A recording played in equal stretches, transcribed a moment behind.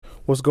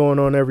What's going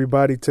on,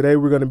 everybody? Today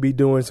we're going to be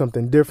doing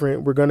something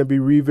different. We're going to be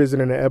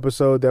revisiting an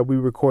episode that we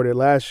recorded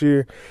last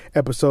year,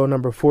 episode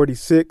number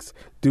 46.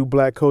 Do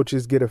black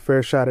coaches get a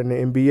fair shot in the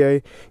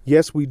NBA?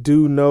 Yes, we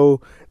do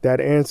know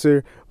that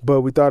answer,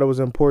 but we thought it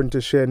was important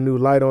to shed new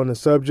light on the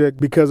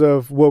subject because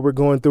of what we're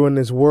going through in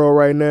this world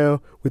right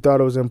now. We thought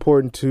it was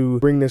important to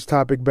bring this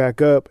topic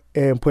back up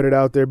and put it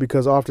out there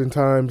because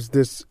oftentimes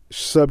this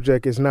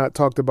subject is not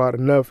talked about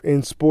enough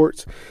in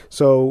sports.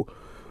 So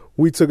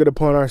we took it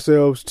upon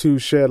ourselves to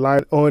shed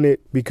light on it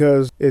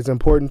because it's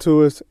important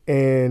to us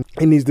and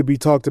it needs to be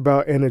talked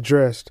about and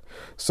addressed.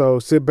 So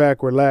sit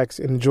back, relax,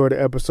 and enjoy the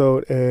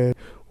episode, and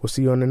we'll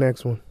see you on the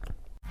next one.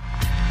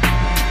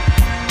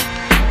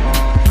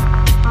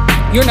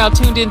 You're now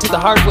tuned into the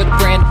Hardwood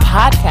Brand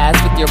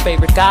Podcast with your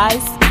favorite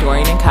guys,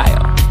 Dorian and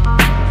Kyle.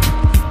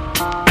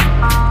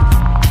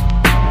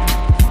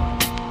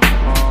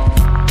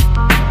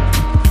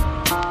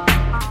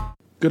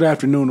 Good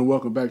afternoon and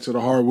welcome back to the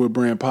Hardwood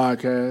Brand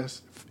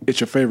Podcast. It's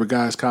your favorite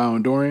guys, Kyle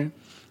and Dorian.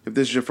 If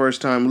this is your first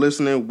time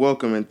listening,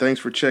 welcome and thanks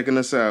for checking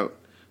us out.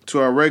 To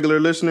our regular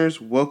listeners,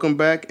 welcome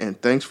back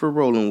and thanks for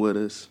rolling with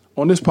us.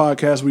 On this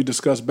podcast, we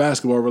discuss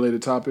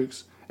basketball-related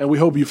topics, and we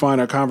hope you find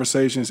our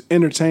conversations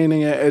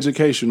entertaining and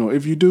educational.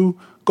 If you do,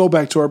 go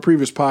back to our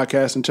previous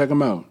podcast and check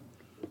them out.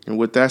 And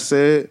with that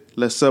said,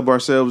 let's sub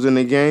ourselves in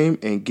the game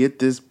and get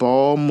this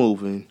ball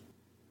moving.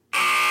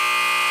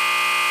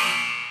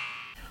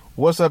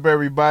 What's up,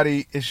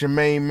 everybody? It's your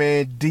main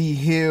man, D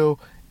Hill,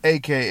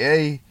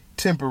 a.k.a.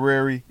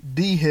 Temporary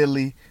D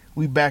Hilly.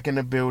 We back in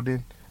the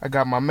building. I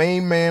got my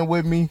main man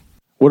with me.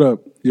 What up?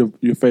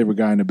 Your favorite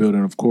guy in the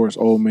building, of course,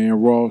 old man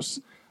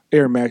Ross.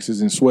 Air Maxes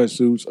and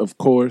sweatsuits, of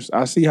course.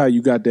 I see how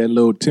you got that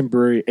little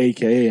temporary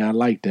a.k.a. I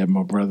like that,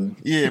 my brother.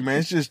 Yeah, man,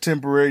 it's just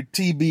temporary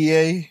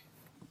TBA.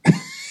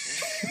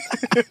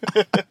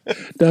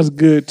 That's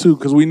good, too,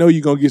 because we know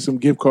you're going to get some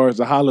gift cards.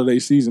 The holiday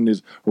season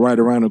is right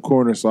around the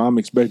corner, so I'm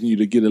expecting you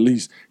to get at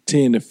least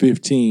 10 to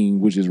 15,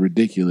 which is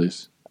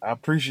ridiculous. I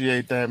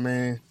appreciate that,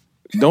 man.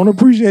 Don't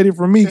appreciate it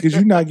from me because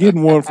you're not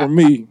getting one from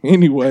me.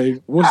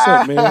 Anyway, what's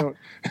up, man?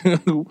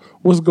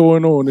 What's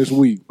going on this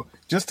week?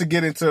 Just to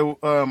get into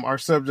our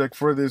subject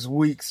for this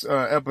week's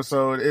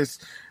episode is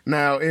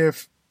now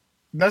if,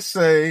 let's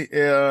say,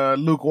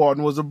 Luke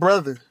Walton was a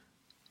brother,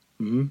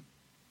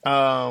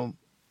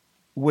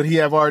 would he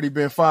have already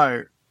been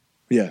fired?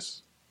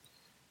 Yes.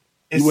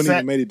 He wouldn't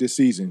even made it this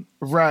season.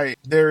 Right.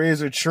 There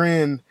is a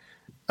trend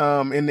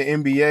in the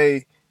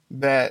NBA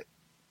that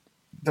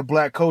the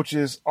black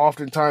coaches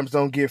oftentimes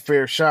don't get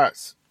fair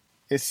shots.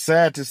 It's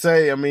sad to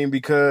say, I mean,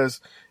 because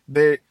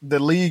the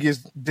league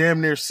is damn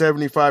near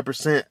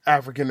 75%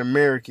 African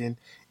American,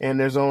 and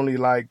there's only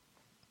like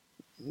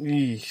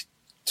 10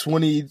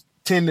 to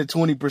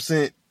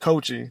 20%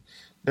 coaching.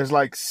 There's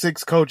like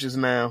 6 coaches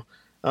now.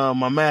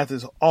 My math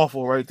is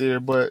awful right there,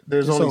 but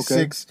there's only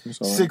okay.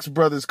 six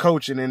brothers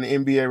coaching in the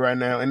NBA right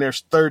now, and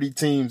there's 30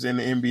 teams in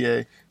the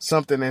NBA.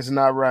 Something that's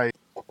not right.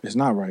 It's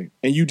not right.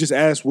 And you just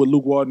asked what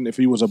Luke Walton, if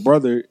he was a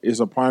brother,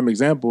 is a prime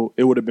example.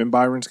 It would have been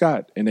Byron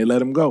Scott, and they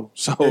let him go.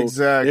 So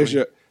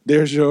exactly.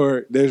 There's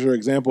your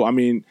example. I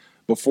mean,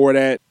 before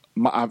that,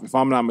 if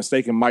I'm not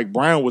mistaken, Mike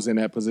Brown was in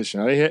that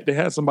position. They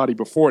had somebody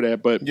before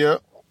that, but yeah.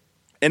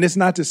 And it's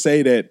not to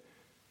say that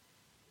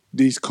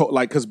these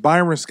because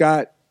Byron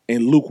Scott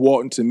and Luke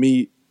Walton, to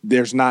me,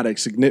 there's not a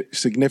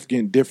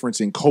significant difference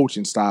in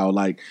coaching style.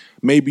 Like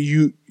maybe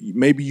you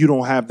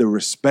don't have the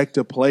respect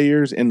of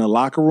players in the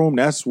locker room.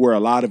 That's where a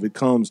lot of it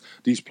comes.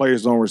 These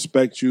players don't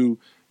respect you.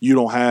 You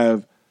don't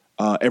have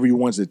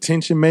everyone's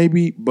attention,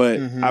 maybe. But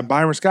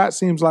Byron Scott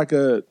seems like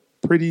a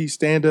pretty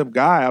stand-up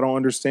guy. I don't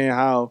understand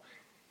how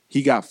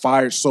he got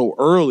fired so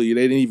early.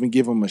 They didn't even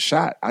give him a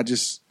shot. I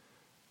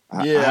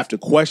have to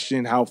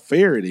question how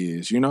fair it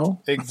is, you know?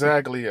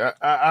 Exactly.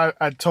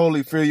 I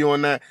totally feel you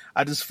on that.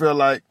 I just feel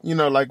like,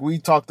 like we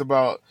talked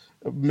about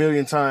a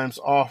million times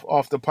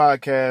off the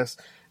podcast,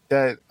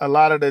 that a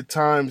lot of the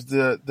times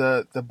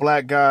the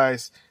black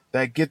guys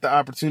that get the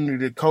opportunity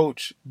to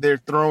coach, they're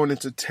thrown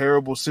into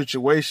terrible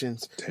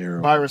situations.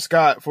 Terrible. Byron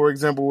Scott, for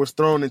example, was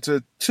thrown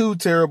into 2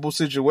 terrible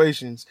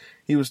situations.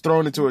 He was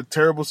thrown into a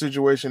terrible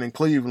situation in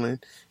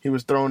Cleveland. He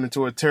was thrown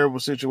into a terrible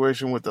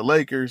situation with the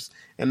Lakers,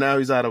 and now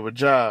he's out of a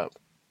job.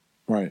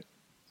 Right.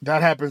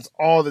 That happens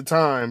all the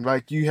time.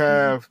 Like you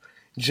have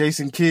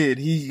Jason Kidd.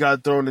 He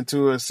got thrown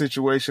into a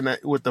situation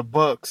with the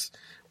Bucks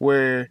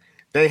where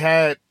they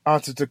had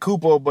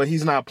Antetokounmpo, but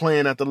he's not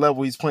playing at the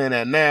level he's playing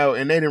at now,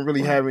 and they didn't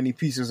really have any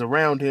pieces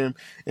around him.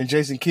 And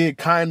Jason Kidd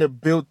kind of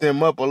built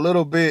them up a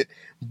little bit,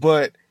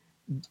 but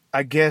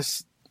I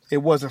guess it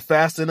wasn't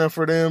fast enough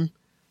for them,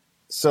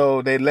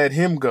 so they let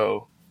him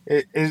go.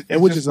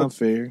 Which is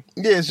unfair.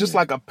 Yeah, it's just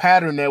like a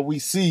pattern that we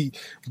see,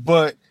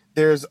 but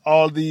there's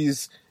all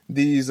these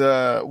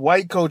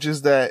white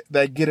coaches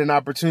that get an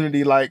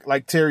opportunity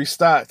like Terry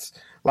Stotts.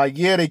 Like,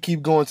 yeah, they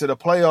keep going to the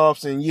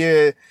playoffs, and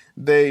yeah,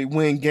 they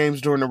win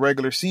games during the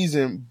regular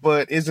season,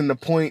 but isn't the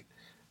point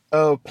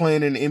of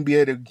playing in the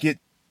NBA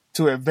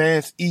to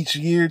advance each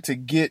year to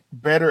get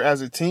better as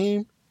a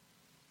team?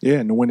 Yeah,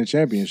 and to win the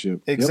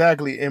championship.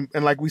 Exactly. Yep.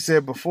 And like we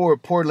said before,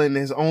 Portland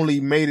has only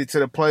made it to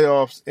the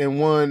playoffs and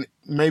won,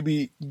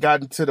 maybe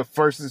gotten to the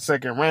first and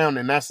second round,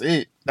 and that's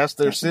it. That's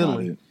their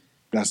ceiling.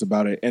 That's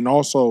about it. And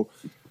also,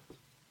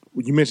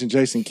 you mentioned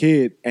Jason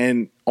Kidd,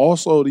 and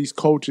also these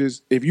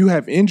coaches, if you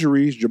have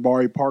injuries,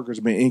 Jabari Parker's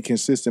been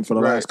inconsistent for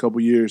the last couple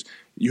of years.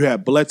 You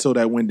had Bledsoe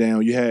that went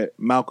down. You had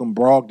Malcolm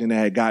Brogdon that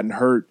had gotten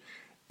hurt.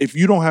 If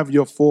you don't have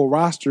your full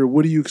roster,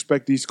 what do you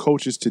expect these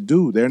coaches to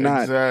do? They're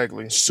not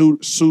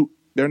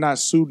they're not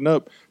suiting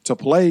up to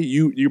play.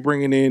 You're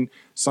bringing in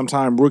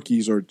sometime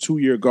rookies or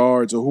 2-year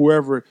guards or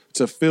whoever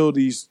to fill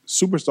these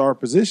superstar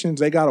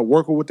positions. They got to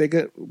work with what they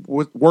get,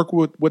 work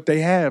with what they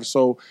have.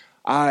 So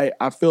I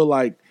feel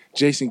like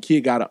Jason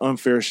Kidd got an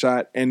unfair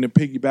shot. And to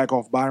piggyback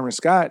off Byron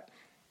Scott,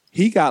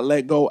 he got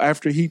let go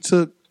after he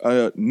took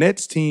a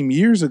Nets team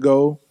years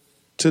ago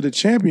to the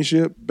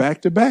championship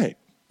back to back.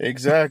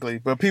 Exactly.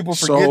 But people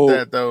forget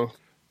that, though.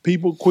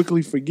 People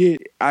quickly forget.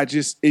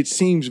 It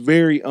seems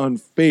very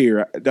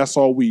unfair. That's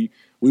all we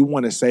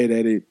want to say,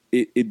 that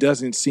it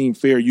doesn't seem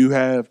fair. You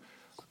have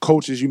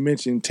coaches, you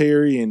mentioned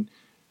Terry and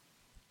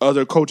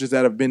other coaches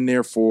that have been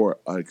there for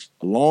a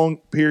long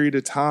period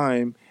of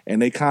time,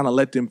 and they kind of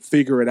let them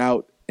figure it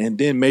out, and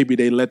then maybe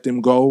they let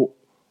them go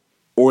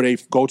or they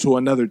go to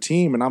another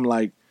team. And I'm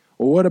like,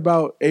 well, what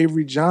about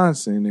Avery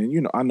Johnson?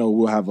 And, I know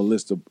we'll have a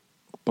list of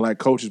black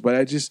coaches, but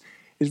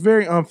it's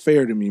very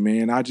unfair to me,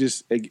 man. I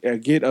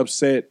get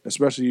upset,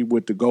 especially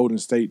with the Golden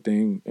State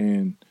thing.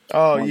 And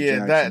Mark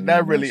Jackson,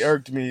 that really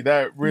irked me.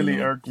 That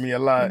really irked me a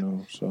lot.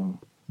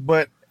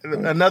 But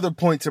another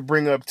point to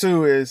bring up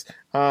too is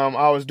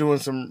I was doing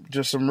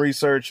some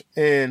research,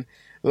 and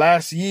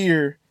last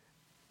year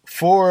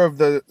 4 of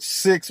the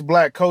 6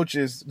 black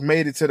coaches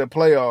made it to the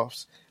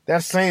playoffs.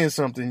 That's saying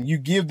something. You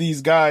give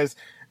these guys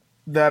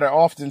that are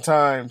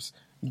oftentimes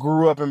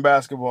grew up in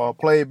basketball,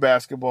 played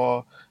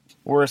basketball,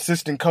 were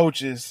assistant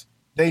coaches.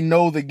 They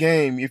know the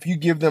game. If you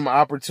give them an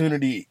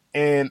opportunity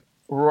and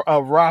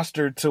a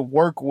roster to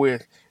work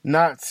with,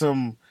 not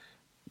some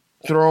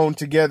thrown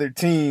together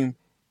team,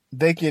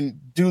 they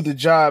can do the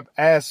job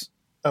as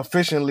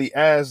efficiently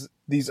as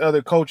these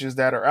other coaches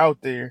that are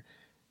out there.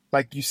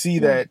 Like, you see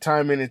that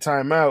time in and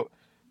time out,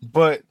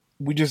 but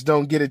we just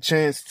don't get a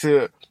chance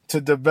to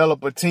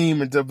develop a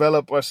team and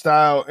develop a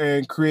style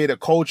and create a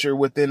culture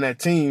within that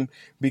team,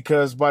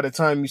 because by the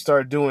time you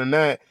start doing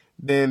that,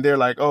 then they're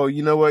like, oh,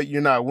 you know what?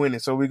 You're not winning,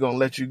 so we're going to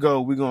let you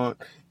go. We're going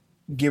to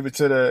give it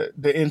to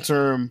the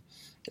interim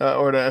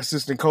or the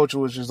assistant coach,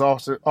 which is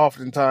also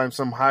oftentimes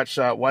some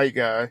hotshot white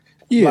guy.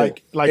 Yeah.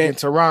 Like in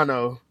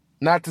Toronto.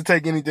 Not to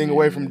take anything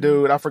away from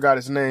dude, I forgot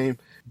his name,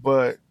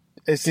 but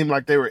it seemed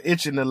like they were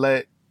itching to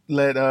let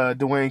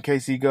Dwayne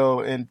Casey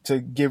go and to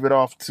give it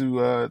off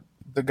to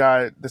the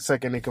guy, the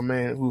second in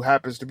command, who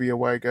happens to be a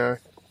white guy.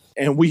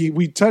 And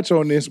we touch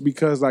on this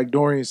because, like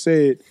Dorian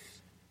said,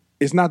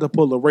 it's not to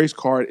pull a race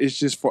card. It's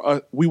just for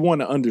us. We want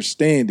to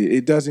understand it.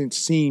 It doesn't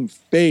seem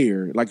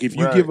fair. Like, if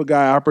you give a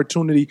guy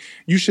opportunity,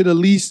 you should at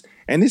least,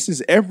 and this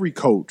is every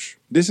coach.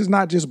 This is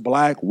not just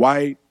black,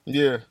 white,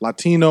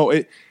 Latino.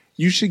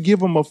 You should give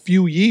them a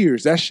few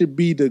years. That should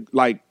be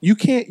you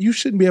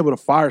shouldn't be able to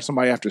fire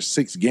somebody after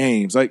 6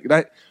 games. Like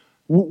that,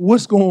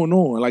 what's going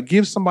on? Like,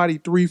 give somebody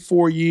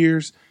 3-4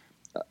 years.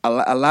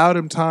 Allow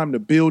them time to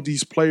build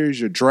these players,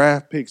 your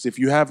draft picks, if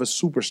you have a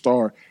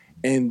superstar,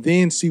 and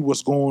then see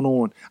what's going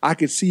on. I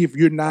could see if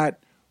you're not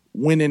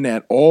winning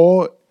at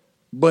all,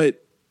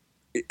 but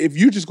if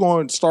you're just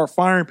going to start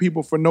firing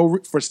people for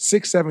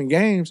 6-7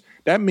 games,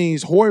 that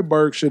means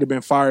Hoiberg should have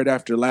been fired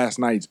after last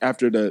night's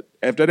after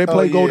they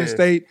played Golden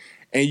State,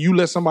 and you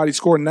let somebody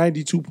score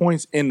 92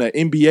 points in the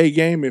NBA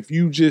game. If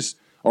you just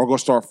are going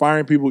to start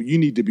firing people, you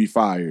need to be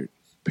fired.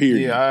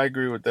 Period. Yeah, I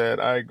agree with that.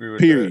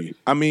 Period.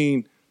 I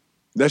mean,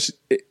 that's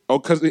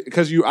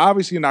because you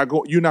obviously you're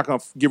not going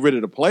to get rid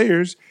of the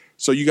players.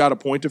 So you got to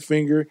point the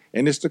finger,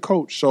 and it's the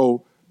coach.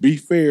 So be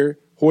fair.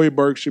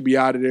 Hoiberg should be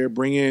out of there.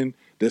 Bring in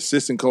the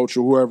assistant coach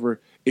or whoever.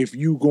 If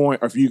you're going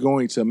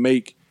to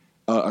make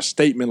a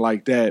statement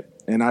like that,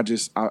 and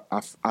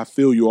I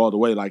feel you all the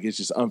way. Like, it's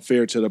just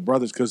unfair to the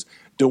brothers, because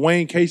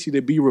Dwayne Casey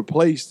to be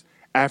replaced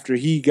after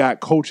he got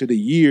Coach of the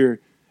Year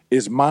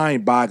is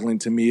mind-boggling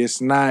to me. It's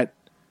not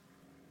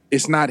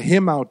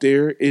him out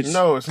there. It's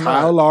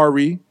Kyle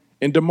Lowry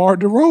and DeMar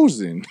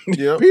DeRozan.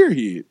 Yep.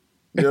 Period.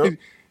 Yep.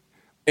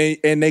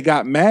 And they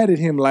got mad at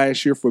him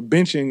last year for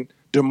benching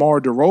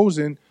DeMar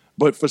DeRozan,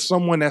 but for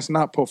someone that's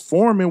not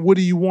performing, what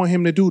do you want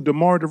him to do?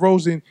 DeMar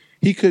DeRozan,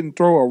 he couldn't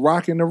throw a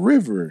rock in the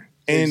river,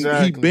 and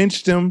he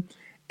benched him,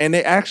 and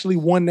they actually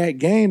won that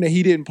game that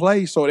he didn't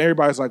play. So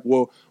everybody's like,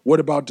 well, what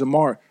about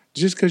DeMar?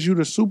 Just because you're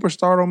the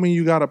superstar don't mean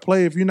you got to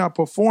play. If you're not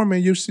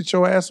performing, you sit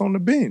your ass on the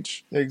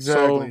bench.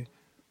 Exactly.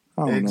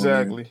 So,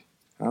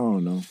 I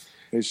don't know.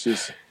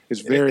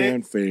 It's very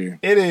unfair.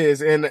 It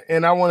is,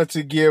 and I wanted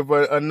to give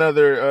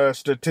another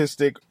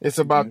statistic. It's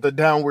about the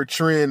downward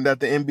trend that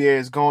the NBA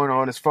is going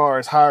on as far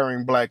as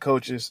hiring black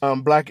coaches.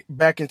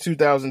 Back in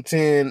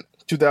 2010,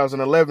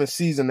 2011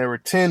 season, there were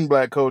 10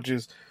 black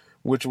coaches,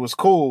 which was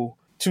cool.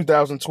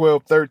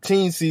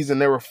 2012-13 season,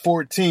 there were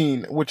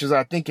 14, which is,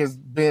 I think, has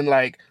been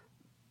like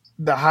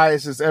the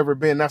highest it's ever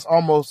been. That's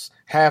almost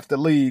half the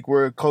league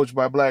were coached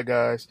by black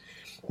guys.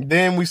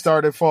 Then we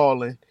started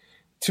falling.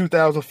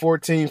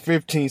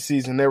 2014-15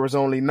 season, there was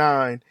only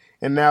 9,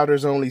 and now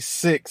there's only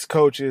 6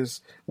 coaches,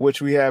 which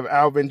we have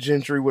Alvin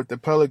Gentry with the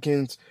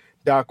Pelicans,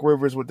 Doc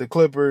Rivers with the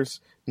Clippers,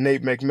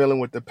 Nate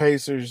McMillan with the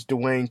Pacers,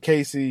 Dwayne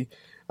Casey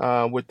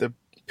with the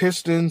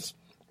Pistons,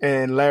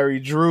 and Larry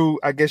Drew.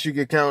 I guess you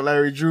could count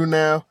Larry Drew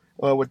now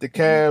with the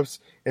Cavs,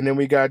 and then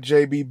we got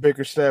JB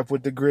Bickerstaff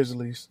with the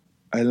Grizzlies.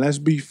 And let's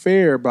be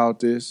fair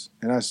about this,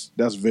 and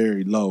that's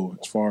very low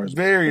as far as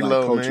very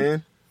low, coaching.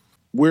 man.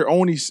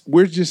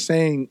 We're just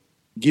saying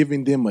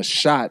giving them a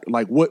shot.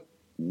 Like what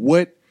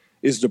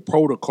is the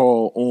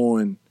protocol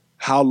on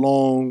how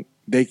long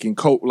they can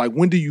coach? Like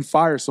when do you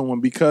fire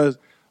someone? Because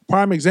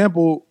prime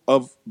example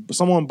of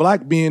someone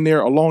black being there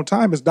a long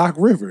time is Doc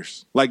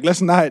Rivers. Like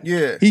let's not.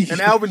 Yeah,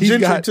 and Alvin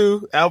Gentry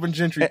too. Alvin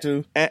Gentry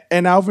too.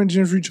 And Alvin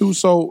Gentry too.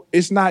 So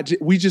it's not.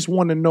 We just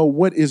want to know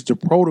what is the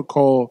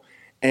protocol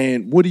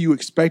and what are you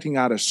expecting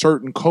out of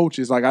certain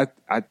coaches. Like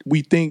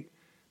we think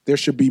there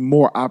should be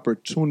more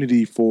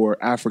opportunity for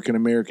African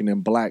American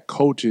and black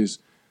coaches,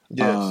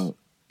 yes.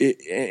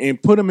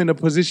 And put them in a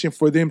position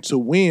for them to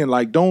win.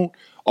 Like, you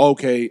want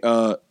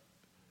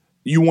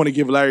to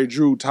give Larry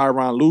Drew,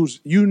 Tyronn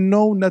lose. You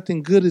know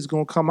nothing good is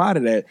going to come out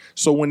of that.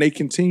 So when they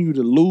continue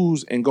to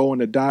lose and go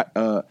in a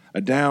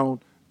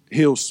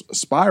downhill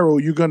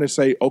spiral, you're going to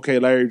say, okay,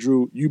 Larry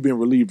Drew, you've been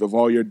relieved of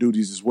all your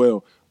duties as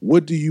well.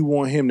 What do you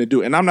want him to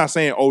do? And I'm not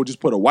saying,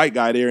 just put a white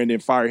guy there and then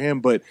fire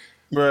him, but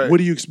right. What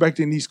are you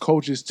expecting these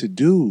coaches to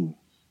do?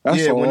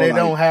 That's all, when they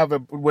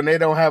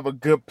don't have a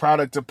good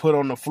product to put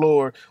on the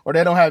floor, or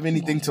they don't have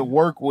anything to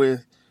work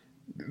with,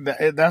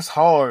 that's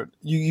hard.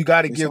 You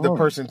got to give the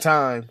person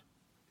time.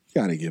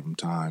 You got to give them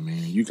time,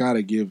 man. You got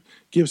to give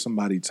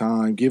somebody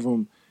time. Give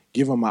them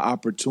an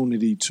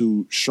opportunity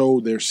to show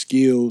their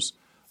skills.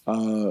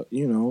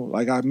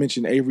 Like I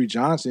mentioned, Avery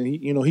Johnson.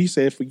 He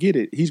said, forget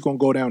it. He's gonna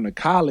go down to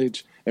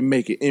college and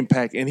make an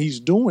impact, and he's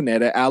doing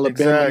that at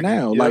Alabama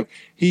now. Yep. Like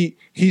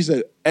he's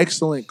an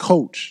excellent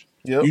coach.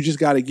 Yep. You just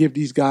got to give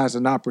these guys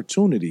an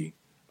opportunity.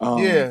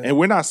 And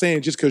we're not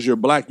saying just because you're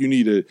black you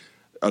need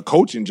a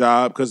coaching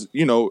job, because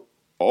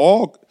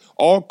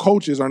all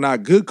coaches are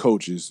not good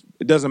coaches.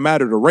 It doesn't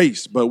matter the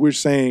race, but we're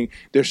saying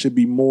there should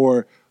be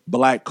more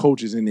black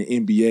coaches in the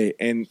NBA,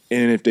 and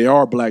if they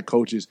are black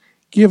coaches,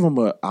 give them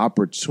an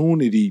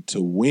opportunity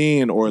to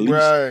win or at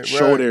least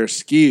show their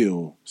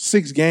skill.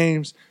 6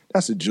 games,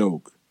 that's a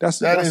joke.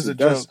 That is a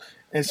joke.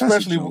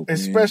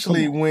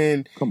 Especially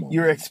when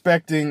you're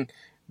expecting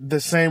the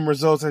same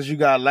results as you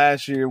got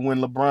last year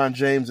when LeBron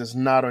James is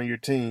not on your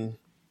team.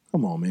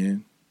 Come on,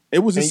 man. It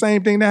was the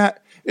same thing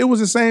that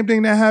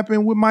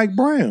happened with Mike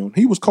Brown.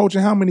 He was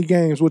coaching how many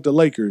games with the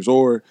Lakers?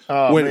 Or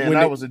when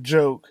that was a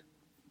joke.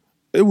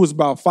 It was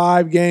about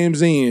 5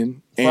 games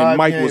in, and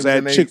Mike was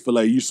at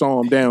Chick-fil-A. You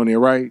saw him down there,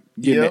 right?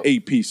 Getting an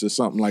 8-piece or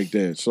something like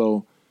that.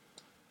 So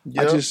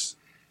I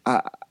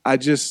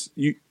just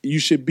you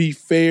should be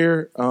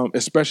fair,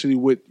 especially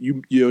with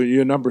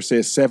your number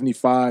says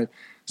 75,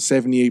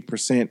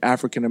 78%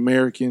 African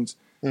Americans.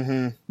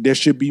 Mm-hmm. There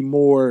should be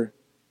more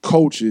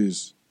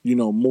coaches,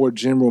 more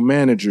general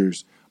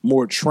managers,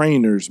 more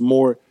trainers,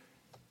 more.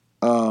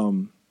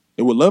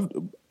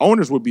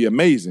 Owners would be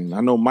amazing.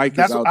 I know Mike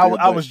is out there.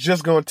 I was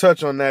just going to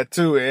touch on that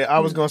too. I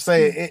was going to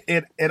say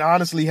it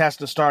honestly has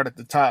to start at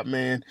the top,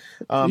 man.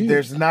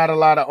 There's not a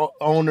lot of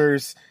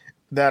owners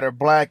that are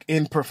black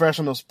in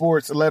professional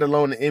sports, let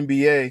alone the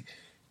NBA,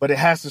 but it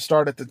has to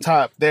start at the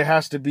top. There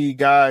has to be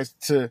guys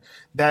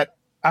that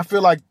I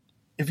feel like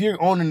if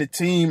you're owning the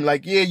team,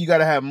 like, you got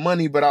to have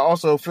money, but I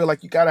also feel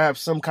like you got to have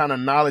some kind of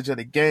knowledge of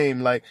the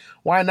game. Like,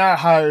 why not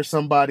hire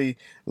somebody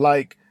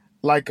like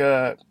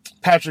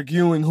Patrick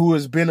Ewing, who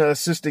has been an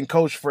assistant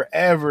coach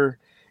forever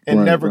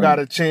and never got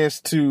a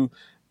chance to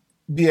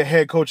be a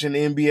head coach in the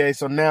NBA.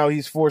 So now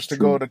he's forced to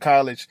go to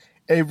college.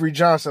 Avery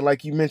Johnson,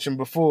 like you mentioned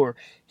before,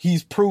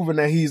 he's proven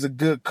that he's a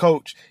good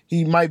coach.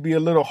 He might be a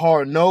little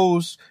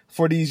hard-nosed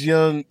for these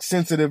young,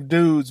 sensitive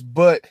dudes,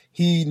 but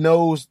he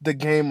knows the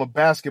game of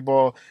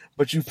basketball,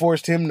 but you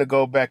forced him to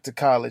go back to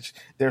college.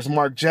 There's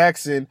Mark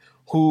Jackson,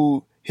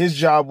 who his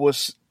job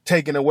was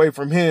taken away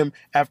from him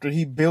after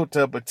he built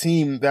up a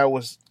team that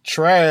was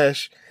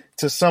trash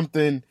to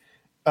something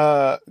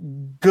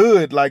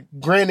good. Like,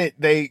 granted,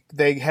 they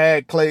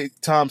had Klay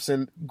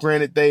Thompson.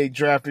 Granted, they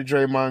drafted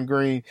Draymond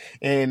Green,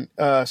 and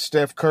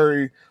Steph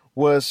Curry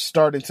was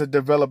starting to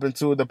develop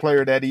into the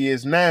player that he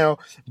is now.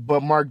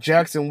 But Mark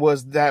Jackson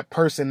was that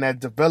person that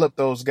developed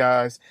those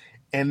guys,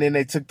 and then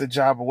they took the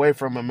job away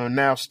from him, and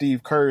now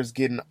Steve Kerr is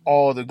getting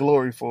all the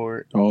glory for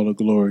it. All the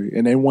glory,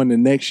 and they won the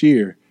next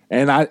year.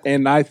 And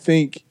I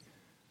think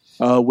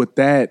with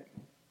that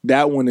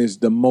one is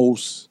the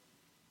most,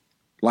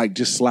 like,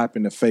 just slap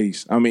in the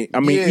face. I mean,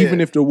 even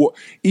if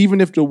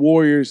the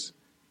Warriors,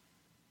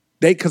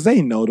 because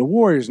they know, the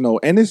Warriors know,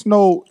 and it's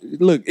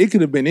look, it could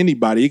have been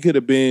anybody. It could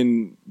have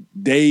been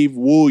Dave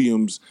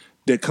Williams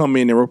that come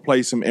in and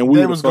replace him, and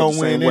we was going to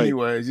win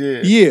anyways.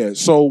 Yeah, yeah.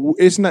 So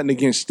it's nothing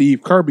against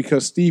Steve Kerr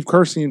because Steve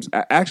Kerr seems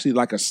actually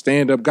like a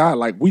stand-up guy.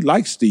 Like we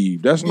like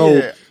Steve. That's no.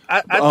 Yeah.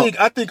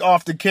 I think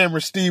off the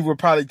camera, Steve would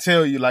probably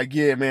tell you like,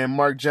 yeah, man,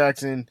 Mark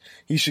Jackson,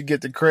 he should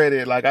get the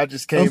credit. Like I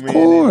just came in. Of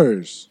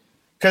course.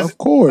 Because,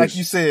 like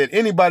you said,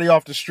 anybody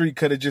off the street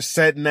could have just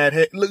sat in that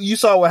head. Look, you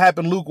saw what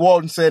happened. Luke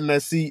Walton sat in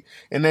that seat,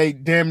 and they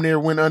damn near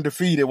went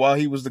undefeated while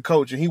he was the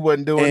coach, and he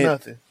wasn't doing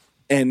nothing.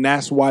 And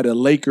that's why the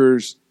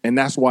Lakers, and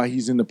that's why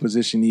he's in the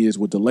position he is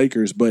with the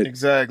Lakers. But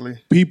exactly,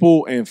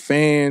 people and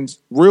fans,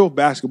 real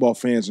basketball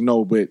fans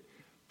know, but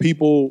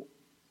people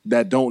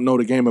that don't know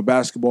the game of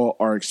basketball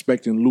are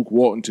expecting Luke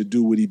Walton to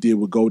do what he did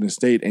with Golden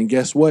State. And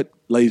guess what,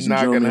 ladies and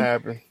gentlemen? Not going to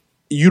happen.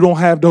 You don't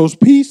have those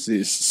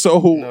pieces. So,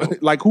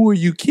 like, who are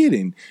you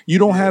kidding? You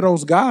don't have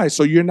those guys.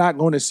 So you're not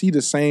going to see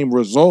the same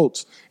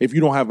results if you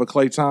don't have a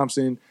Klay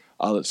Thompson,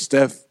 a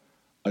Steph,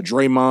 a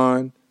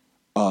Draymond,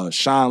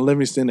 Sean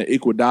Livingston, an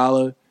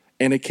Iguodala,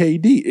 and a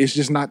KD. It's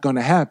just not going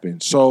to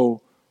happen.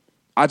 So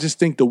I just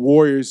think the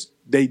Warriors,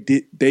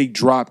 they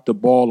dropped the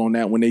ball on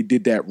that when they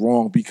did that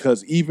wrong,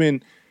 because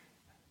even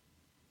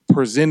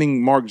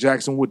presenting Mark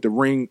Jackson with the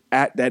ring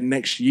at that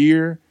next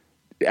year,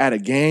 at a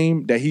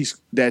game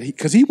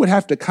because he would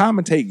have to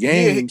commentate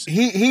games.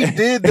 Yeah, he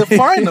did the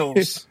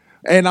finals.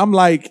 And I'm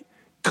like,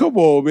 come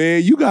on,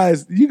 man. You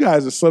guys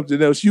are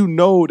something else. You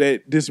know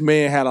that this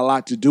man had a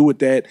lot to do with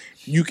that.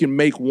 You can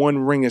make one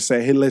ring and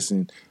say, hey,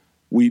 listen,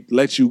 we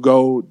let you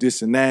go,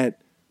 this and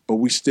that, but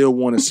we still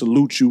want to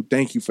salute you.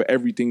 Thank you for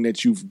everything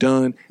that you've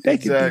done. They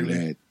can do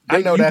that. I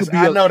know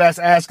that's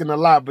asking a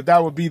lot, but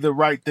that would be the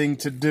right thing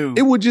to do.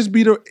 It would just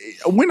be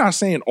we're not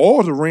saying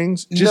all the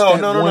rings, just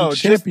one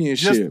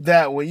championship. Just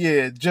that one,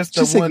 yeah. Just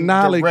the one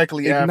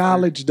directly after.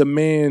 Acknowledge the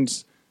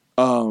man's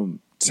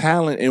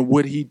talent and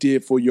what he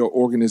did for your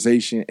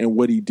organization and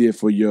what he did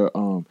for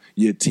your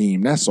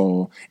team. That's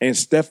all. And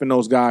Steph and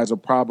those guys are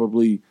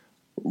probably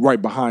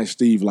right behind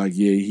Steve, like,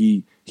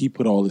 yeah, he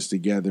put all this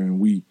together and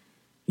we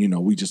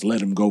just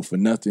let him go for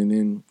nothing.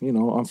 And,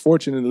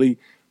 unfortunately,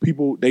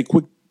 people,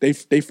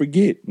 they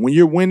forget. When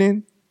you're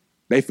winning,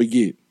 they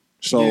forget.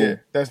 So yeah,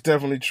 that's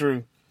definitely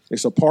true.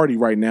 It's a party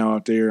right now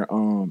out there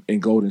in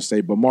Golden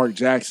State. But Mark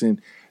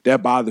Jackson,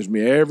 that bothers me.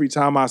 Every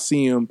time I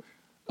see him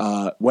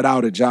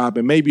without a job,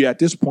 and maybe at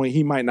this point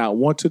he might not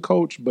want to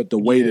coach, but the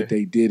way that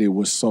they did it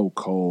was so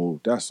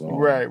cold. That's all.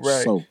 Right.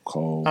 So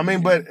cold. I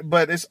mean,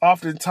 but it's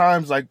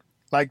oftentimes like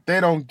they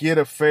don't get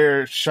a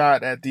fair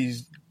shot at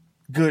these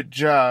good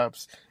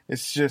jobs.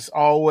 It's just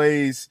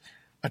always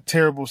a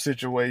terrible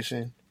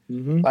situation.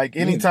 Mm-hmm. Like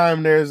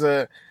anytime there's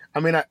I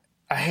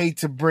hate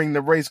to bring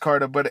the race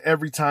card up, but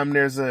every time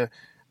there's a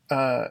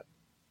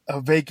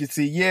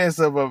vacancy,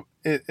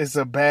 it's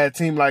a bad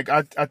team. Like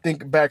I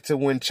think back to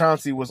when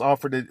Chauncey was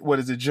offered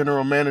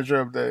general manager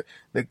of the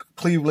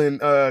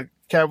Cleveland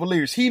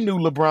Cavaliers. He knew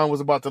LeBron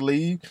was about to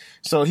leave,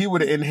 so he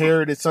would have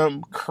inherited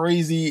some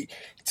crazy,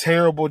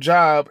 terrible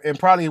job and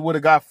probably would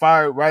have got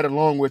fired right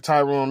along with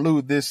Tyronn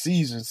Lue this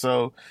season.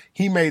 So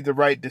he made the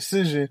right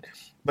decision,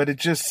 but it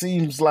just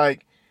seems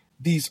like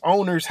these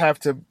owners have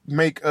to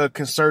make a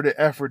concerted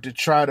effort to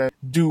try to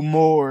do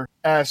more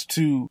as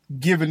to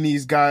giving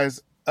these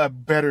guys a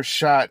better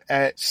shot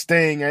at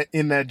staying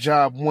in that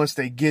job once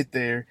they get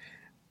there.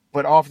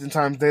 But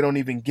oftentimes they don't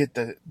even get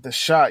the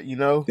shot, They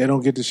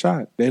don't get the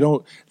shot. They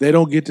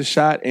don't get the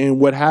shot. And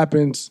what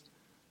happens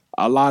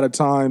a lot of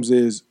times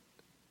is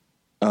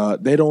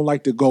they don't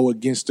like to go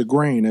against the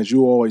grain, as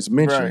you always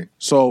mention. Right.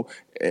 So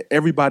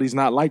everybody's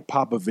not like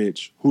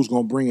Popovich, who's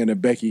going to bring in a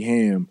Becky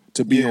Hamm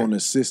to be an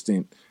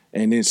assistant.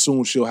 And then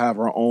soon she'll have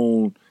her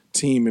own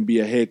team and be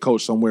a head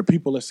coach somewhere.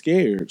 People are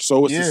scared.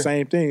 So it's the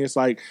same thing. It's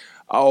like,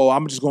 oh,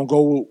 I'm just going to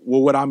go with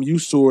what I'm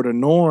used to or the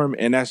norm.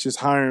 And that's just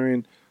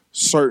hiring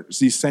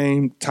these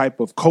same type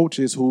of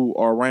coaches who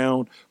are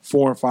around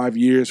 4 or 5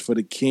 years for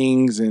the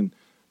Kings and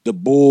the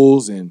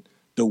Bulls and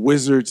the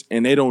Wizards.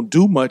 And they don't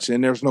do much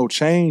and there's no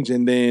change.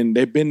 And then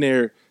they've been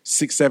there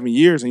 6-7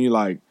 years and you're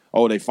like,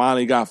 oh, they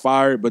finally got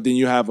fired. But then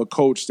you have a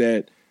coach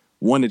that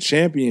won the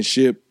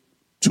championship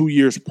 2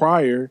 years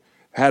prior,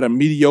 had a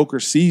mediocre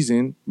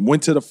season,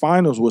 went to the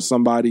finals with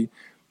somebody,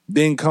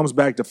 then comes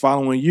back the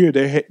following year.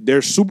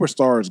 Their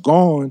superstar is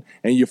gone,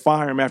 and you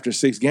fire him after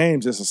 6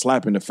 games. It's a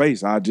slap in the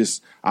face. I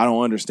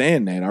don't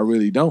understand that. I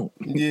really don't.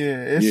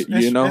 Yeah,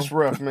 it's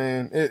rough,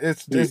 man.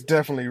 It's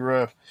definitely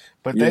rough.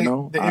 But the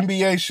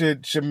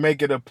NBA should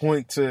make it a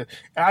point to.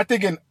 I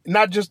think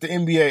not just the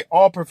NBA,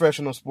 all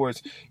professional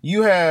sports.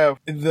 You have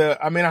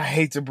I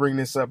hate to bring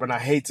this up, and I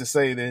hate to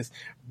say this,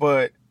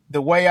 but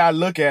the way I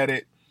look at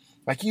it.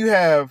 Like you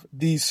have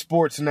these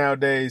sports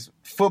nowadays,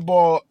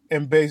 football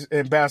and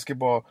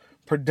basketball,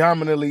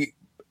 predominantly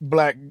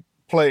black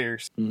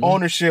players,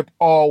 ownership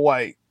all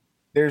white.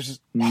 There's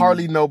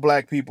hardly no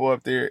black people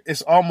up there.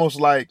 It's almost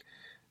like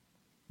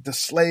the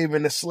slave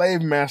and the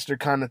slave master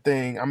kind of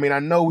thing. I mean, I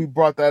know we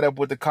brought that up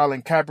with the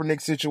Colin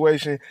Kaepernick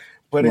situation,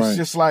 but it's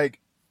just like,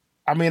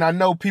 I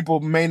know people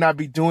may not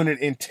be doing it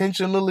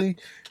intentionally,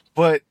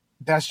 but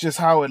that's just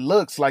how it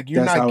looks. Like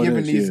you're not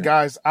giving these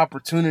guys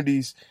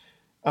opportunities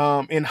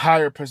in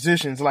higher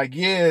positions. Like,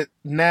 yeah,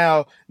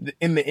 now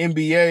in the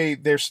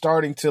NBA, they're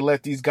starting to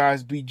let these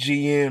guys be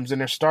GMs,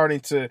 and they're starting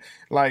to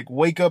like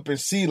wake up and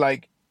see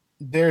like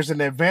there's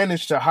an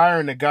advantage to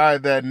hiring a guy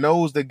that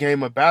knows the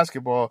game of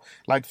basketball.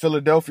 Like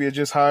Philadelphia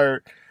just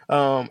hired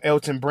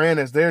Elton Brand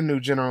as their new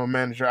general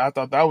manager. I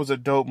thought that was a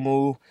dope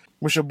move.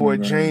 With your boy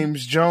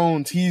James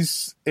Jones,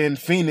 he's in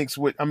Phoenix.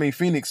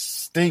 Phoenix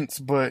stinks,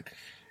 but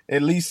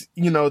at least,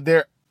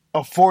 they're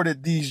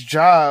afforded these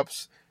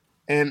jobs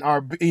and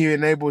are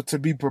being able to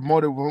be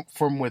promoted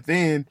from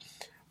within.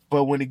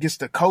 But when it gets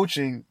to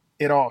coaching,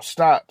 it all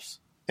stops,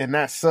 and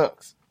that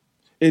sucks.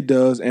 It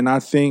does, and I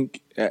think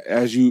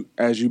as you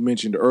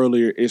mentioned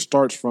earlier, it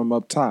starts from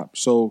up top.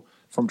 So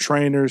from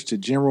trainers to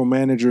general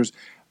managers,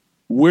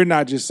 we're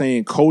not just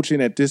saying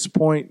coaching at this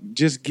point.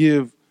 Just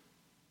give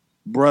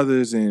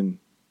brothers, and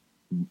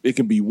it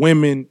can be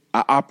women,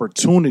 an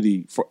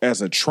opportunity for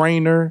as a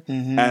trainer,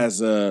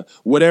 as a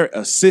whatever,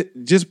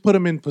 just put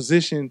them in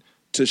position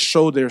to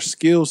show their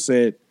skill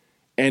set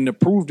and to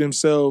prove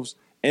themselves.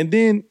 And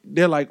then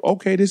they're like,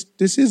 okay, this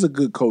is a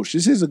good coach.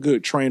 This is a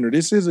good trainer.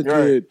 This is a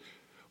good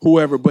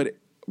whoever, but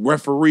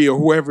referee or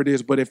whoever it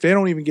is. But if they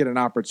don't even get an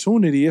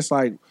opportunity, it's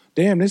like,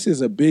 damn, this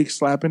is a big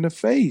slap in the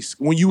face.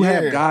 When you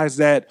have guys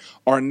that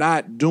are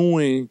not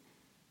doing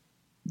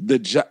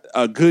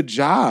a good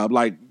job,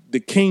 like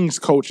the Kings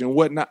coach and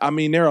whatnot. I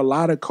mean, there are a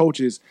lot of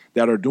coaches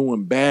that are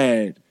doing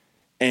bad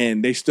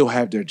and they still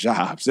have their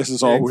jobs. This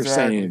is all we're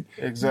saying.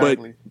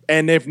 Exactly.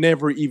 And they've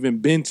never even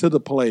been to the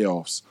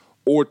playoffs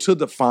or to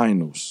the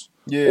finals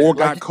or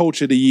got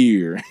coach of the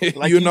year,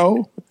 like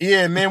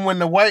Yeah, and then when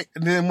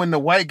the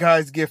white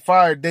guys get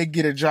fired, they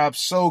get a job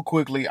so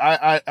quickly.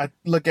 I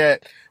look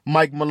at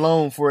Mike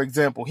Malone, for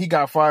example. He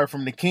got fired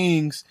from the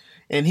Kings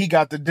and he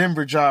got the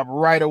Denver job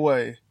right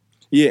away.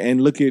 Yeah,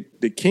 and look at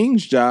the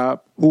Kings'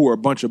 job, who are a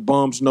bunch of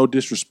bums, no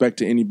disrespect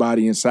to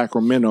anybody in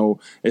Sacramento.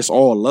 It's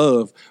all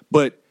love.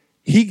 But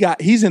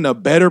he's in a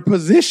better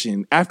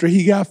position after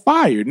he got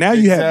fired. Now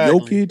you have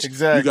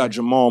Jokic, you got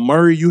Jamal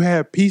Murray, you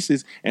have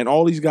pieces, and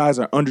all these guys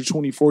are under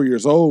 24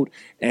 years old,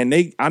 and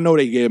I know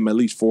they gave him at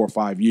least 4 or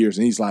 5 years,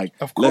 and he's like,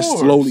 let's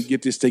slowly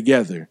get this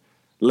together.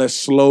 Let's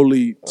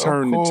slowly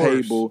turn the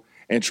table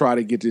and try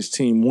to get this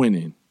team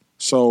winning.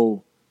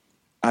 So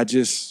I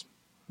don't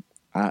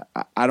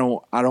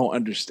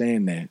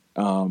understand that.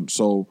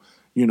 So,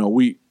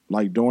 we,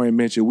 like Dorian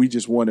mentioned, we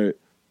just want to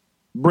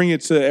bring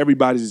it to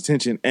everybody's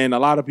attention. And a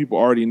lot of people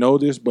already know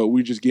this, but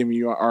we're just giving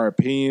you our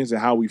opinions and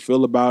how we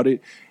feel about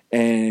it.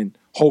 And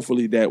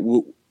hopefully that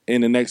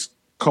in the next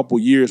couple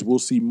years, we'll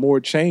see more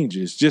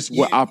changes just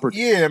for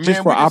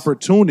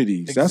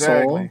opportunities. Exactly. That's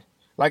all.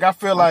 Like, I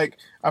feel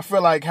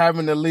like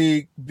having the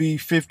league be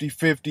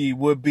 50-50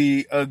 would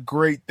be a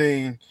great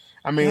thing.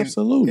 I mean,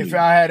 absolutely. If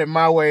I had it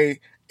my way,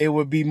 it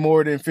would be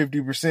more than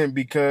 50%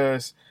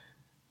 because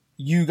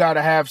you got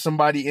to have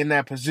somebody in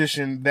that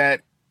position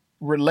that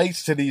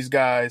relates to these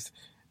guys.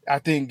 I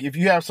think if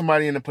you have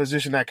somebody in a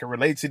position that can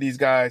relate to these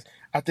guys,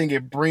 I think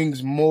it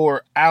brings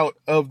more out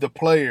of the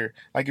player.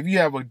 Like if you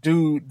have a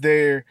dude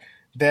there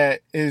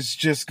that is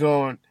just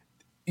going,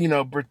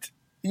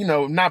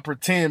 not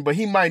pretend, but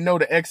he might know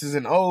the X's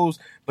and O's,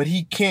 but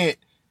he can't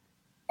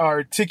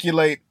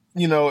articulate,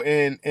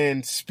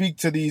 and speak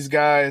to these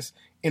guys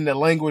in the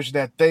language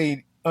that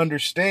they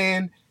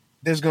understand,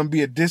 there's going to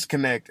be a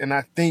disconnect. And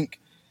I think,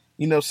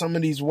 some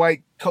of these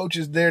white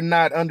coaches, they're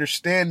not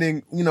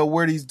understanding,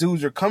 where these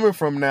dudes are coming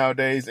from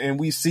nowadays. And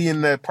we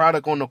seeing the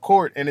product on the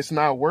court and it's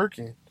not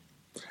working.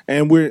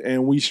 And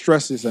we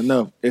stress this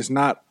enough. It's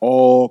not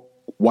all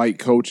white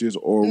coaches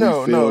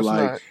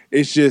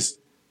it's just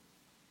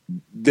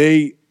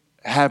they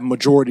have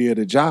majority of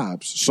the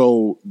jobs.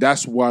 So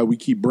that's why we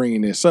keep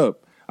bringing this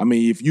up. I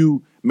mean, if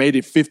you made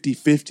it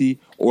 50-50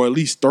 or at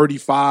least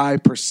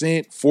 35%,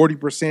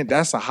 40%,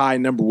 that's a high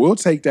number. We'll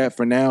take that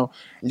for now.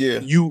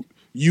 Yeah.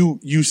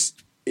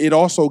 It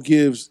also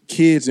gives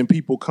kids and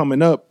people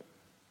coming up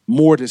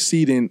more to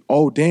see than,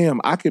 oh,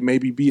 damn, I could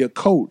maybe be a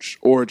coach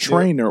or a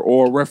trainer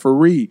or a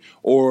referee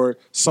or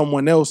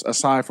someone else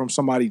aside from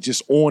somebody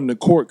just on the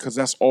court because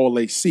that's all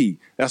they see.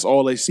 That's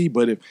all they see.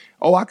 But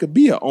I could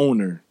be an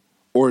owner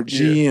or a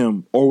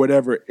GM or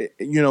whatever,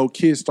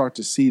 kids start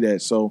to see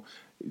that. So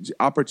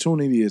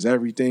opportunity is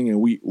everything, and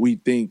we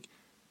think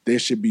there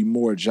should be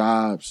more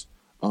jobs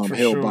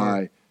held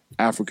by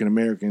African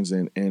Americans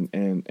and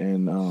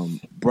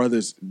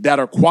brothers that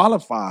are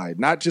qualified,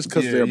 not just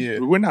because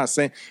we're not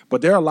saying,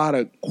 but there are a lot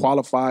of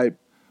qualified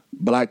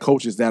black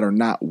coaches that are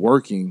not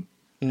working,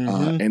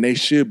 and they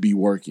should be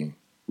working.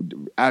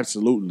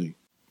 Absolutely.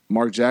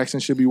 Mark Jackson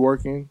should be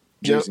working.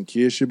 Jason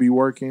Kidd should be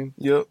working.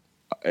 Yep.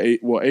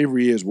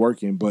 Avery is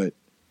working, but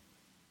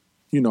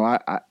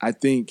I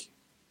think.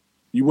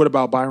 What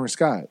about Byron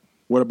Scott?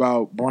 What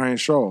about Brian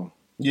Shaw?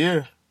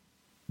 Yeah.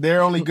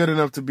 They're only good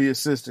enough to be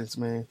assistants,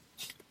 man.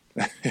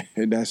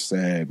 That's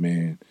sad,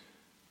 man.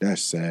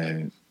 That's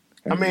sad.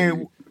 I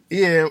mean,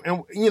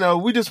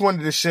 and we just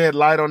wanted to shed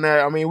light on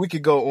that. I mean, we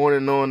could go on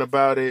and on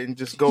about it and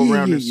just go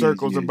around in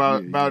circles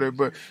about it,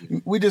 but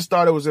we just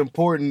thought it was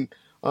important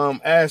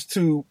as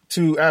two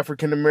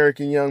African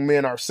American young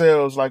men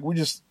ourselves, like we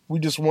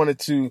just wanted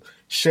to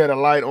shed a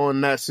light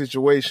on that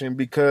situation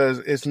because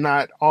it's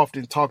not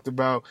often talked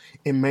about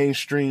in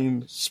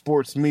mainstream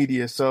sports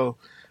media. So,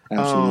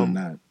 absolutely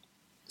not.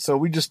 So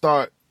we just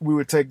thought we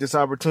would take this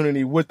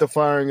opportunity with the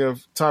firing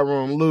of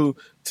Tyronn Lue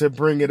to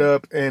bring it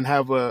up and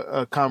have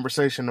a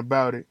conversation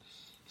about it.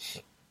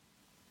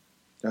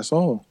 That's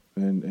all.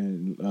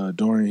 And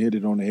Dorian hit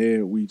it on the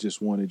head. We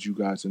just wanted you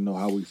guys to know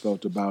how we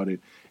felt about it.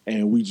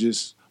 And we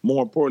just,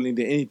 more importantly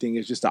than anything,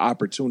 it's just an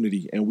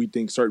opportunity. And we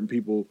think certain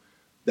people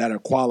that are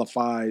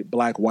qualified,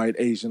 Black, white,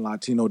 Asian,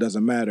 Latino,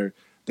 doesn't matter,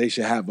 they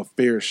should have a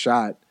fair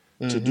shot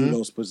to do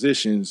those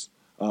positions.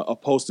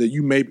 Opposed to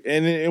you may,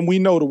 and we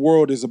know the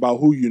world is about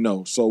who you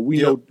know. So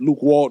we know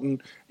Luke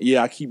Walton.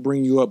 Yeah, I keep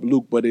bringing you up,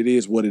 Luke, but it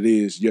is what it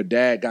is. Your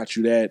dad got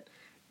you that.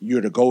 You're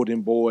the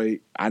golden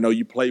boy. I know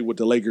you played with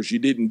the Lakers. You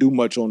didn't do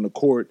much on the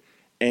court,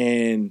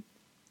 and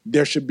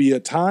there should be a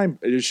time.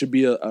 There should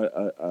be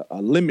a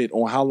limit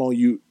on how long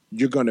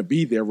you're going to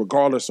be there,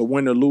 regardless of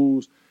win or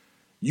lose.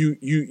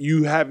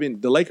 You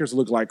haven't. The Lakers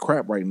look like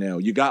crap right now.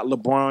 You got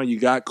LeBron, you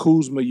got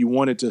Kuzma. You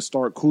wanted to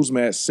start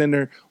Kuzma at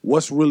center.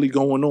 What's really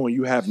going on?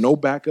 You have no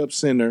backup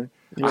center.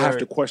 Right. I have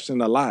to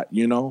question a lot,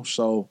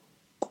 So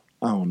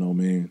I don't know,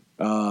 man.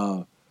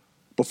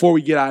 Before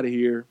we get out of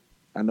here,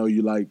 I know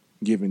you like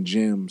giving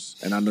gems,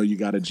 and I know you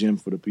got a gem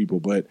for the people.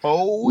 But I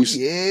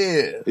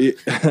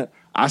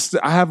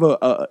have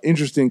a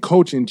interesting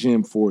coaching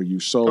gem for you.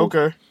 So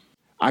okay,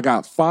 I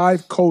got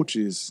 5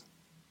 coaches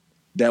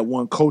that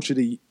won Coach of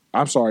the.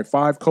 I'm sorry,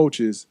 5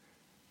 coaches,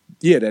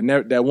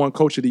 that won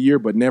Coach of the Year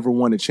but never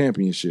won a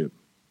championship.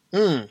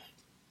 So,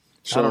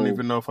 I don't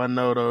even know if I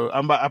know, though.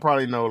 I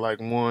probably know,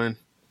 like, one.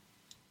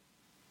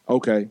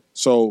 Okay,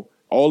 so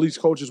all these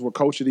coaches were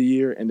Coach of the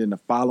Year, and then the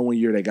following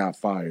year they got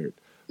fired.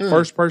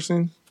 First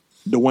person,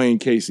 Dwayne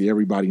Casey.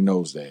 Everybody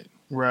knows that.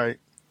 Right.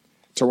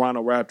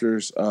 Toronto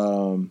Raptors,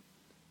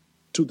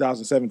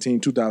 2017,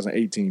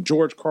 2018.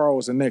 George Karl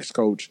was the next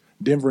coach.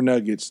 Denver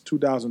Nuggets,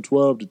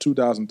 2012 to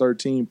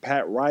 2013.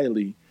 Pat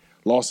Riley,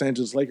 Los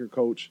Angeles Laker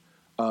coach,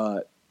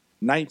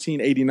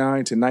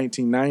 1989 to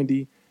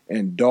 1990.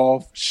 And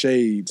Dolph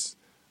Shades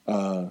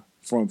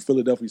from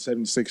Philadelphia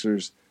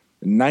 76ers,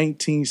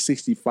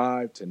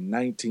 1965 to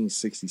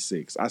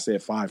 1966. I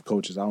said 5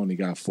 coaches. I only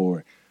got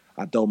 4.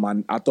 I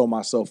throw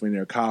myself in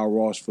there. Kyle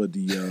Ross for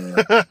the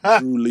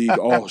Drew League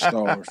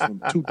All-Stars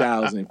from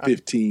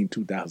 2015,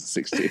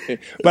 2016.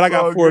 But I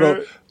got 4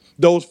 of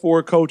those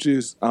 4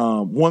 coaches,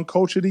 one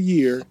Coach of the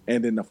Year,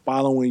 and then the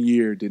following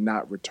year did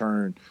not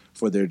return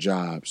for their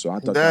job. So I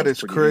thought that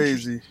was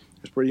crazy.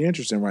 It's pretty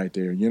interesting right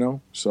there,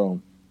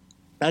 So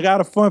I got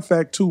a fun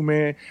fact too,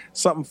 man.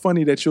 Something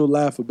funny that you'll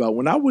laugh about.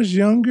 When I was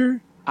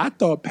younger, I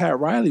thought Pat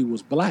Riley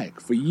was black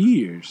for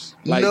years.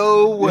 Like,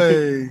 no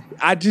way.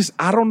 I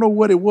don't know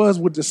what it was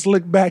with the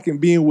slick back and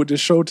being with the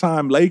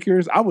Showtime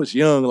Lakers. I was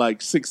young, like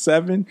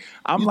 6'7".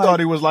 You thought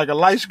he was like a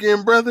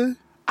light-skinned brother?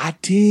 I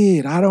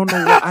did. I don't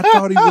know. I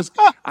thought he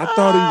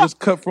was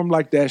cut from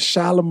like that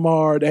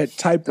Shalimar, that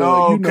type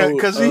of,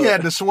 because he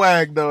had the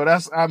swag though.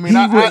 That's. I mean, he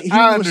I was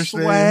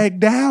understand.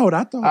 Swagged out.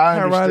 I thought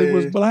Pat Riley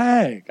was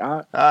black.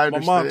 My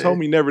mom told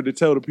me never to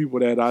tell the people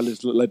that. I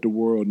just let the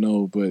world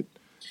know, but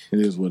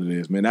it is what it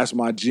is, man. That's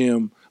my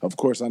gem. Of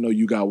course, I know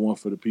you got one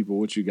for the people.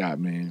 What you got,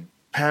 man?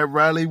 Pat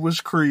Riley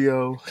was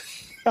Creole.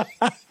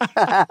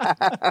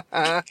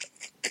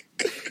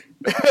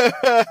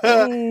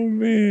 Oh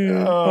man!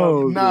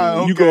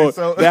 Nah, you go.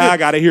 Now I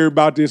got to hear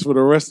about this for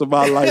the rest of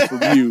my life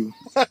from you.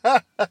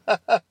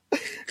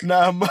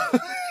 Now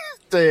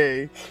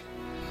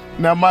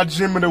my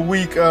gem of the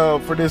week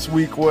for this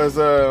week was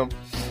Al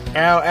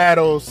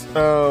Attles,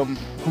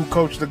 who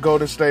coached the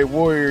Golden State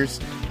Warriors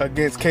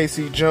against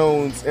Casey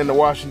Jones and the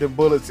Washington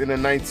Bullets in the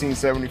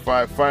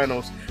 1975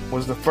 finals.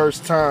 Was the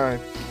first time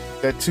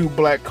that 2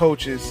 black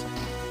coaches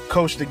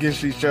coached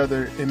against each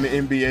other in the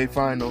NBA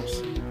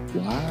finals.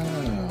 Wow.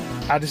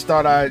 I just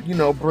thought I'd,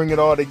 bring it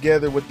all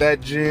together with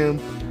that gem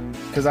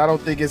because I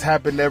don't think it's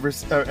happened ever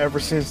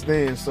since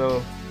then.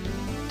 So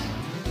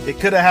it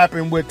could have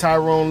happened with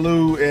Tyronn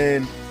Lue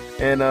and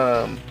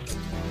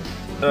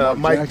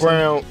Mike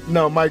Brown.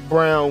 No, Mike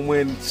Brown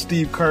when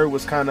Steve Kerr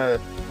was kind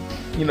of,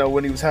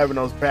 when he was having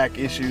those back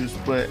issues.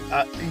 But,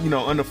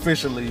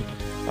 unofficially,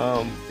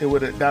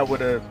 that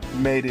would have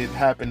made it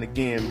happen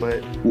again,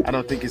 but I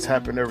don't think it's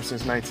happened ever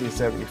since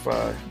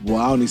 1975. Well,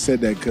 I only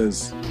said that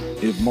because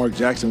if Mark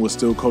Jackson was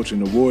still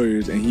coaching the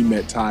Warriors and he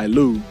met Ty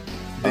Lue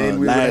then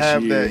we last would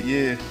have year, that,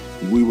 yeah.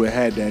 We would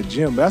have that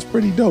gym. That's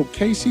pretty dope.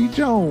 Casey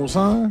Jones,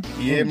 huh?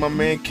 Yeah, my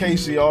man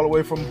Casey, all the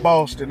way from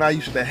Boston. I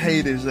used to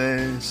hate his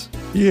ass.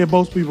 Yeah,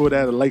 most people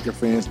that are Laker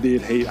fans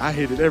did hate. I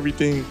hated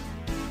everything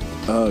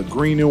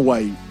green and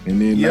white, and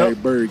then Larry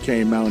Bird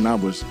came out, and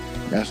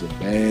that's a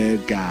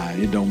bad guy.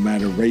 It don't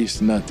matter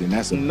race, nothing.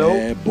 That's a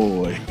bad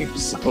boy.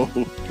 So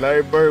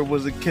Larry Bird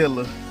was a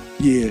killer.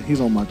 Yeah, he's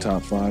on my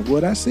top 5.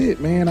 Well, that's it,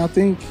 man. I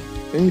think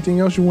anything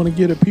else you want to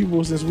give to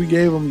people since we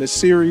gave them the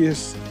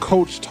serious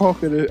coach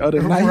talk of the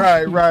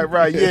night?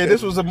 Right. Yeah,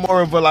 this was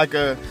more of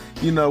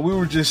we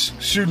were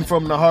just shooting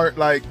from the heart,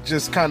 like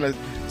just kind of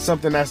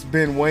something that's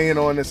been weighing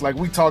on us. Like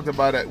we talked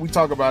about it. We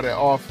talk about it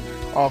off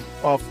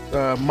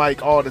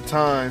mic all the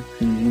time.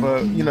 Mm-hmm.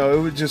 But it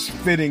was just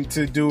fitting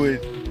to do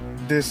it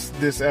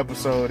this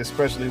episode,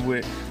 especially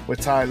with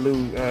Ty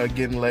Lue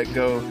getting let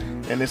go.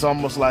 And it's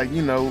almost like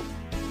you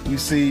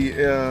see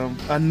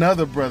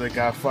another brother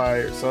got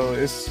fired. So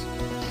it's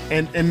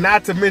and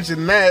not to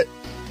mention that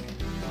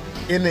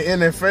in the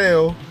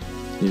NFL,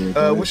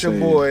 what's your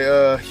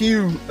boy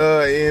Hugh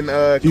in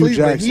Cleveland?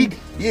 Jackson.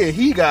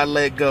 He got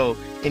let go,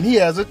 and he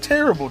has a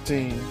terrible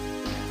team.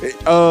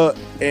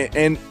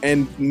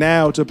 And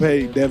now to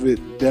play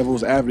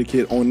devil's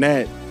advocate on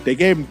that, they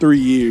gave him 3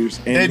 years,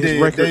 and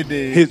they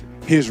did.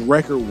 His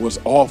record was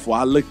awful.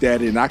 I looked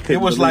at it and I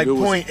couldn't. It was like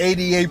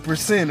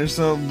 0.88% or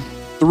something.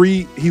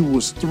 He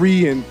was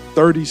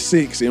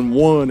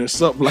 3-36-1 or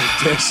something like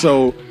that.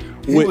 So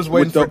he was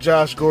waiting for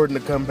Josh Gordon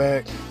to come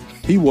back.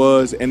 He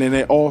was, and then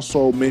they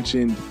also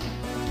mentioned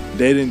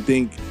they didn't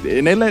think,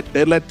 and they let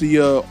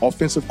the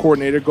offensive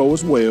coordinator go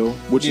as well,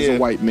 which is a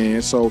white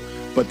man. So,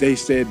 but they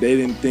said they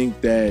didn't think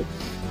that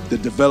the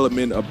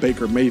development of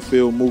Baker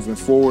Mayfield moving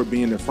forward,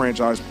 being the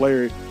franchise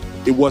player,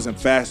 it wasn't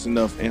fast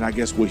enough. And I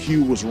guess what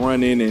Hugh was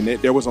running, and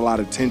there was a lot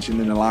of tension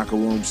in the locker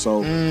room.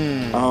 So,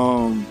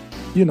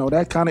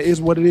 that kind of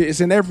is what it is.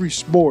 It's in every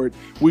sport.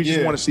 We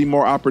just want to see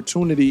more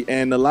opportunity.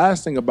 And the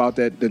last thing about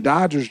that, the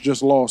Dodgers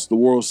just lost the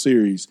World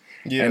Series.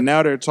 Yeah. And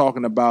now they're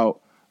talking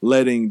about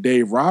letting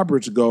Dave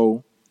Roberts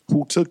go,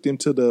 who took them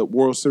to the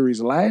World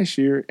Series last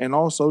year and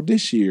also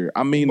this year.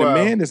 I mean, the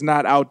man is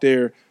not out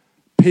there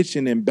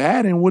pitching and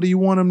batting. What do you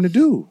want him to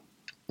do?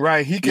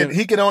 Right. He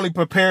can only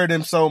prepare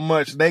them so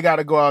much. They got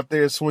to go out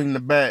there and swing the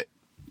bat.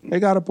 They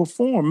got to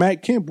perform.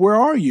 Matt Kemp, where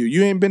are you?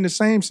 You ain't been the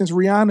same since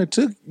Rihanna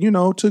took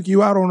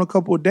you out on a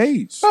couple of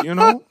dates,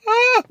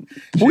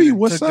 Boy,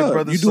 what's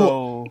up?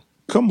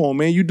 Come on,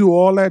 man. You do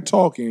all that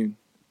talking,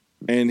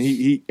 and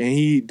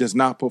he does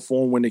not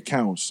perform when it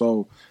counts.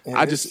 So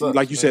I just sucks,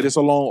 like you said, it's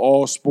along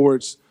all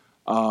sports.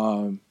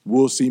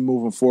 We'll see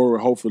moving forward.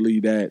 Hopefully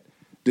that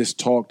this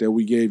talk that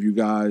we gave you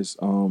guys,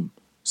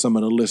 some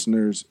of the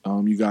listeners,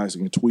 you guys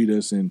can tweet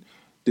us, and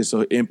this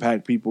will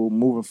impact people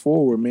moving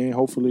forward, man.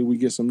 Hopefully we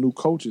get some new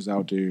coaches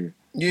out there.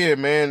 Yeah,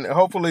 man.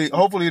 Hopefully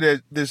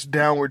that this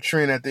downward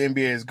trend that the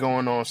NBA is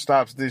going on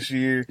stops this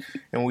year,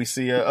 and we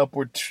see an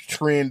upward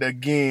trend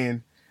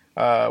again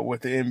with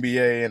the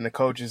NBA and the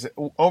coaches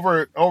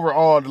over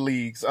all the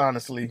leagues,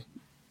 honestly.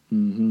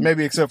 Mm-hmm.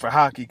 Maybe except for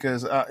hockey,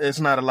 because it's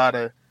not a lot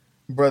of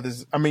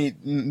brothers. I mean,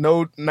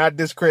 not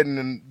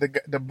discrediting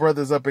the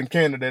brothers up in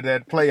Canada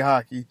that play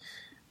hockey,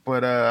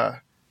 but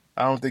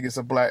I don't think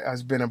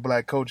has been a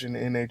black coach in the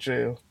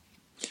NHL.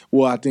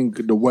 Well, I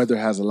think the weather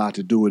has a lot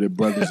to do with it.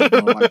 Brothers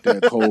don't like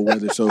that cold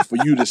weather. So for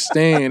you to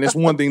stand, it's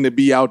one thing to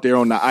be out there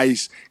on the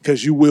ice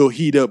because you will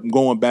heat up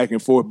going back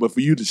and forth. But for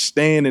you to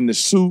stand in the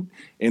suit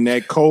in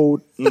that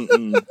cold,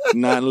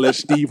 not unless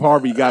Steve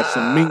Harvey got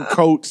some mink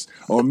coats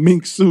or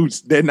mink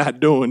suits, they're not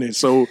doing it.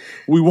 So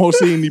we won't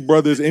see any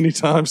brothers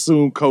anytime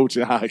soon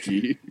coaching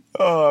hockey.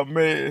 Oh,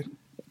 man.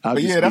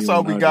 But yeah, that's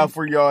all we got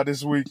for y'all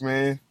this week,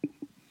 man.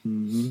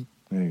 Mm-hmm.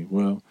 Hey,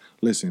 well,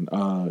 listen,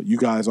 you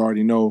guys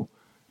already know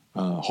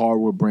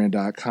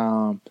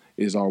hardwoodbrand.com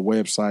is our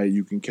website.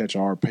 You can catch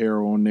our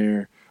apparel on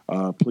there.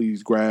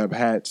 Please grab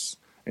hats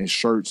and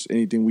shirts,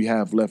 anything we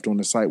have left on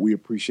the site. We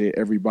appreciate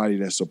everybody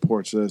that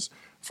supports us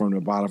from the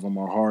bottom of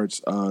our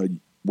hearts.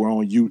 We're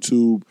on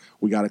YouTube.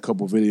 We got a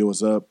couple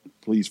videos up.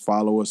 Please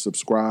follow us,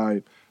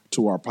 subscribe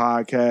to our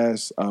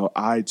podcast,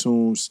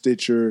 iTunes,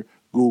 Stitcher,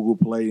 Google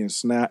Play, and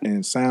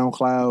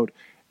SoundCloud.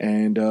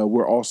 And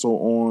we're also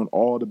on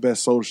all the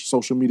best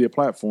social media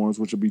platforms,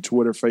 which will be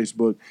Twitter,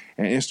 Facebook,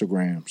 and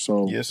Instagram.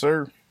 So, yes,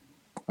 sir.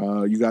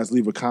 You guys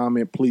leave a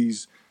comment.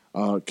 Please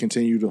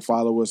continue to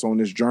follow us on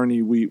this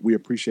journey. We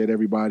appreciate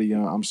everybody.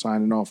 I'm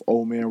signing off.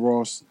 Old Man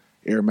Ross,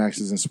 Air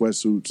Maxes and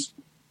Sweatsuits.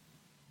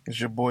 It's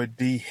your boy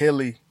D.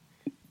 Hilly.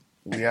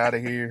 We out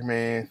of here,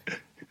 man.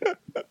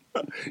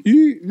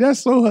 That's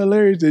so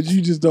hilarious that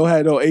you just don't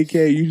have no AK.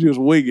 You just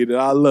wing it. And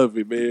I love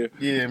it, man.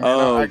 Yeah,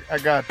 man. I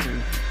got to.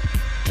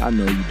 I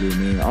know you do,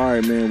 man. All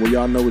right, man. Well,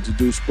 y'all know what to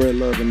do. Spread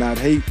love and not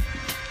hate.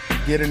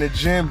 Get in the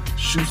gym.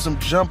 Shoot some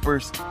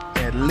jumpers.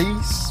 At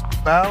least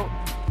about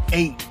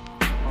 8.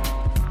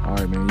 All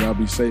right, man. Y'all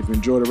be safe.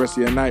 Enjoy the rest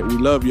of your night. We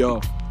love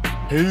y'all.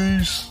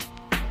 Peace.